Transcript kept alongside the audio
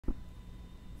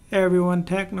Hey everyone,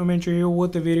 Technomentary here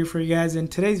with a video for you guys. In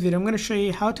today's video, I'm going to show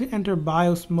you how to enter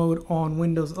BIOS mode on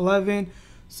Windows 11.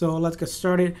 So let's get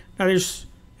started. Now there's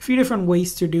a few different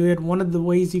ways to do it. One of the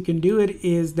ways you can do it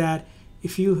is that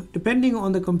if you, depending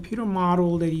on the computer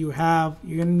model that you have,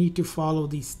 you're going to need to follow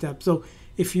these steps. So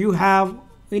if you have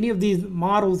any of these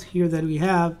models here that we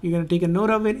have, you're going to take a note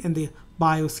of it and the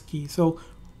BIOS key. So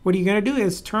what you're going to do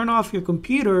is turn off your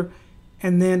computer,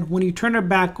 and then when you turn it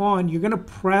back on, you're going to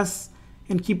press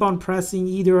and keep on pressing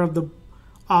either of the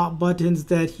buttons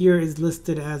that here is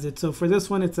listed as it. So for this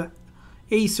one, it's a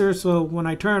Acer. So when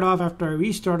I turn it off after I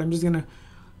restart, I'm just going to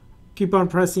keep on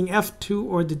pressing F2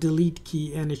 or the delete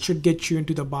key, and it should get you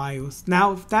into the BIOS.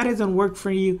 Now, if that doesn't work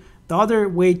for you, the other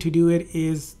way to do it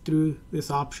is through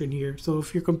this option here. So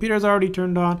if your computer is already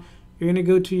turned on, you're going to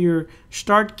go to your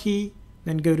start key,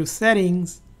 then go to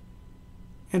settings.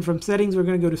 And from settings, we're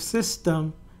going to go to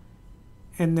system.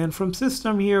 And then from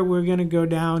system here, we're going to go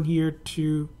down here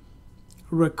to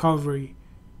recovery.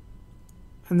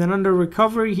 And then under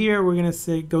recovery here, we're going to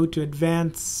say go to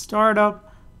advanced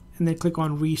startup and then click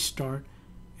on restart.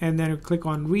 And then click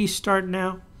on restart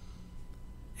now.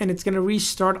 And it's going to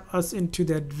restart us into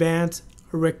the advanced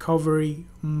recovery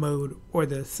mode or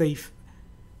the safe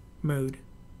mode.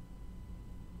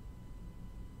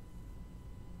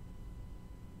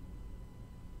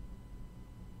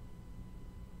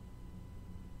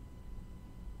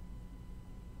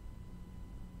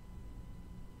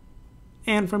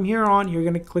 And from here on, you're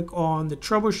going to click on the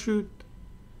troubleshoot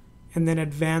and then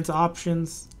advanced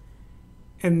options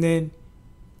and then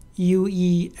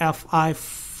UEFI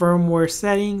firmware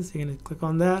settings. You're going to click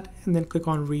on that and then click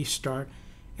on restart.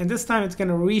 And this time it's going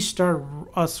to restart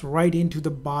us right into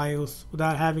the BIOS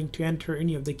without having to enter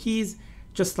any of the keys,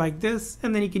 just like this.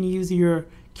 And then you can use your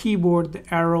keyboard,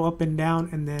 the arrow up and down,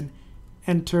 and then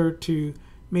enter to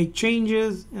make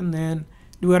changes and then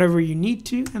do whatever you need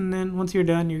to. And then once you're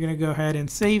done, you're going to go ahead and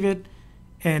save it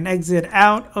and exit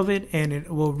out of it, and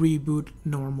it will reboot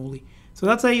normally. So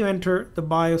that's how you enter the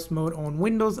BIOS mode on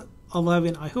Windows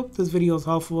 11. I hope this video is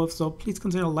helpful. If so, please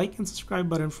consider the like and subscribe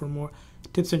button for more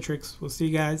tips and tricks. We'll see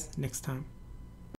you guys next time.